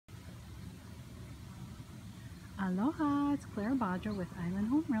Aloha, it's Claire Bajo with Island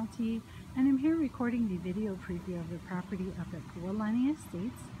Home Realty, and I'm here recording the video preview of the property up at Pualani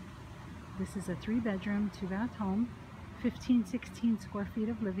Estates. This is a 3-bedroom, 2-bath home, 1516 square feet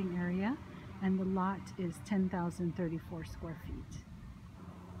of living area, and the lot is 10,034 square feet.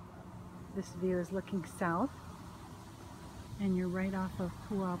 This view is looking south, and you're right off of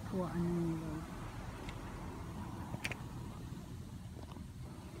Pualani Road.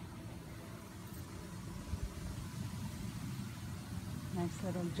 Nice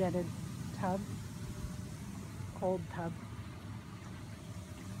little jetted tub, cold tub.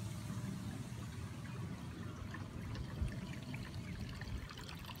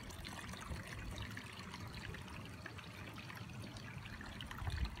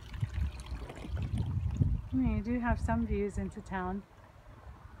 You do have some views into town.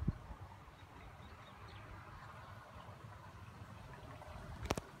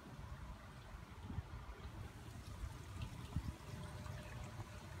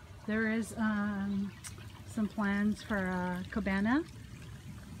 There is some plans for a cabana.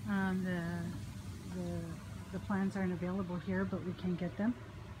 The plans aren't available here, but we can get them.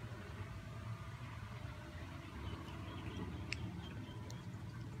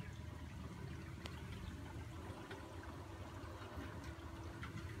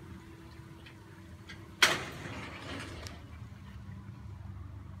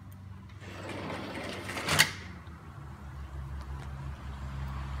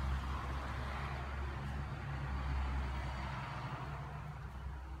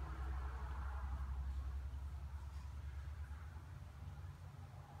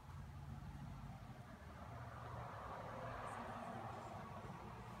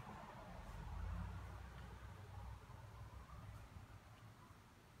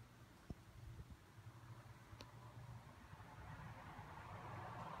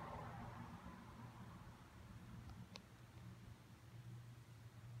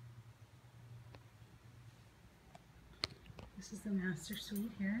 This is the master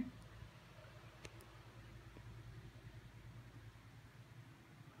suite here.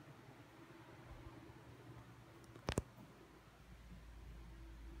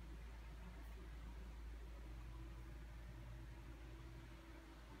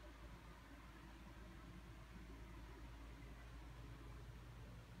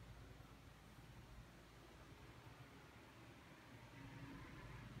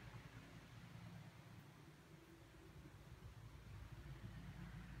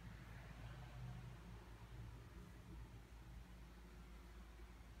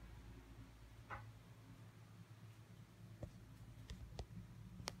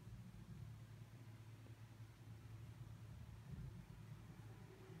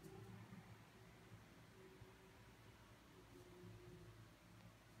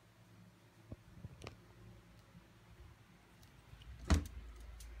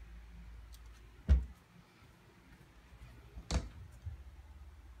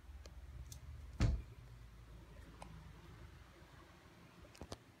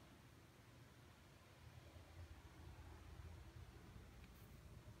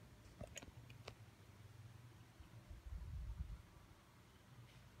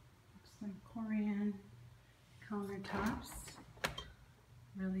 Like Korean countertops,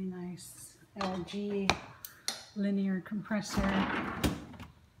 really nice LG linear compressor,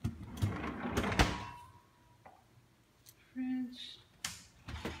 fridge,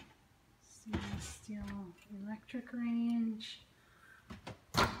 stainless steel electric range,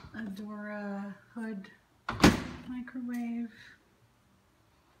 Adora hood microwave.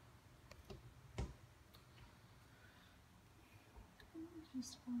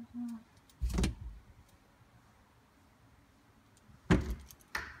 Just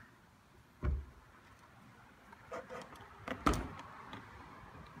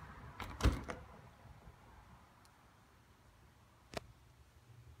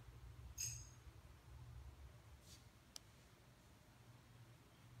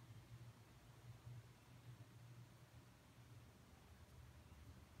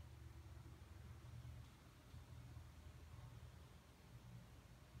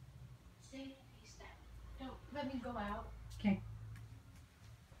Stay step. Don't let me go out. okay.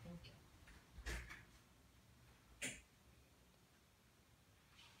 Thank you.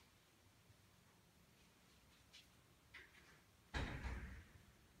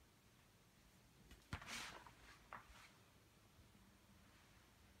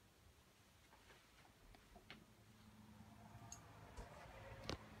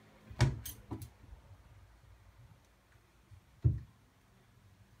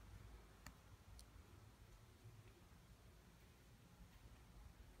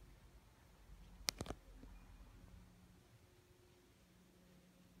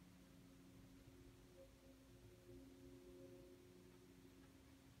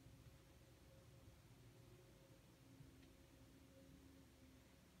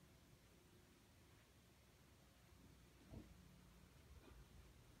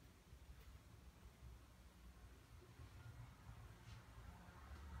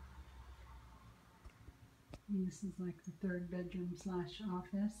 And this is like the third bedroom slash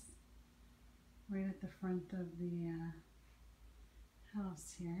office, right at the front of the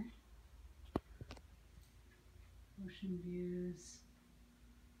house here. Ocean views,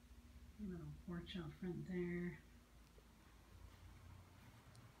 a little porch out front there.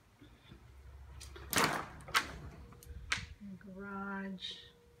 Garage,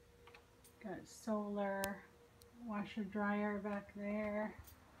 got solar, washer dryer back there.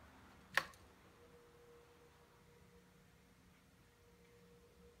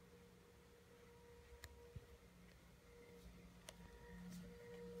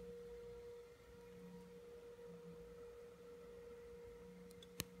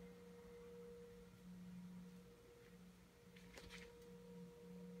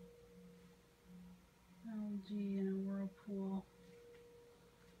 LG and a whirlpool.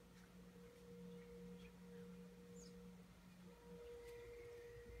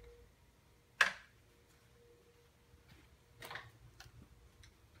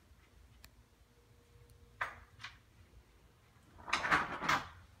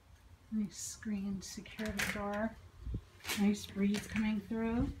 Nice screened security door. Nice breeze coming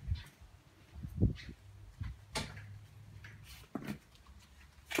through.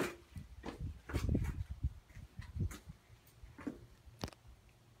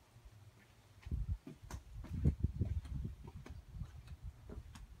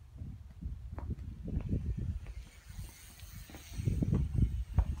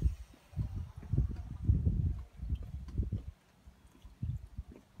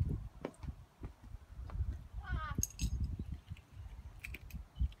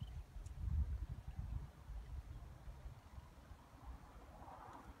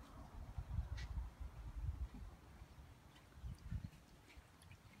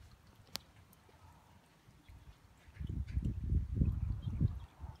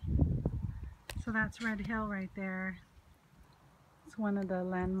 So that's Red Hill right there. It's one of the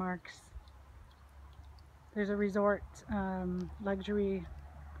landmarks. There's a resort, luxury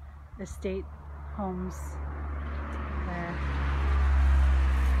estate homes there.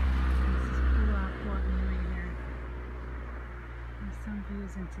 This is Pualani right here. There's some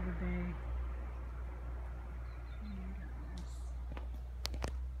views into the bay.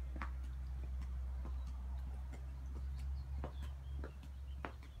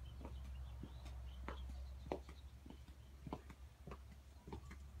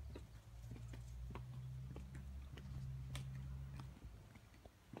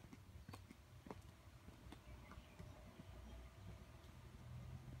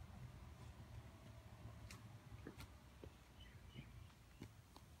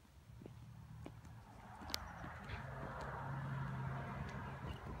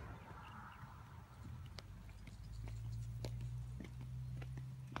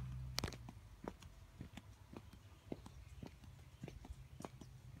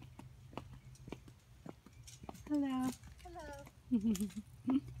 Hello. Hello. This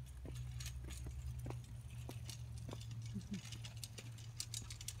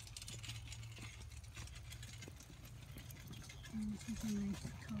is a nice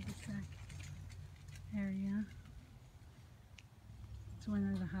cul-de-sac area. It's one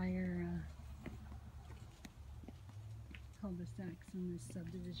of the higher cul-de-sacs in this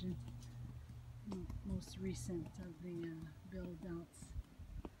subdivision. Most recent of the build-outs.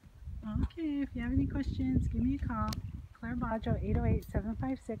 Okay, if you have any questions, give me a call. Claire Bajo,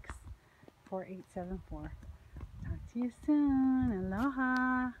 808-756-4874. Talk to you soon.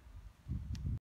 Aloha.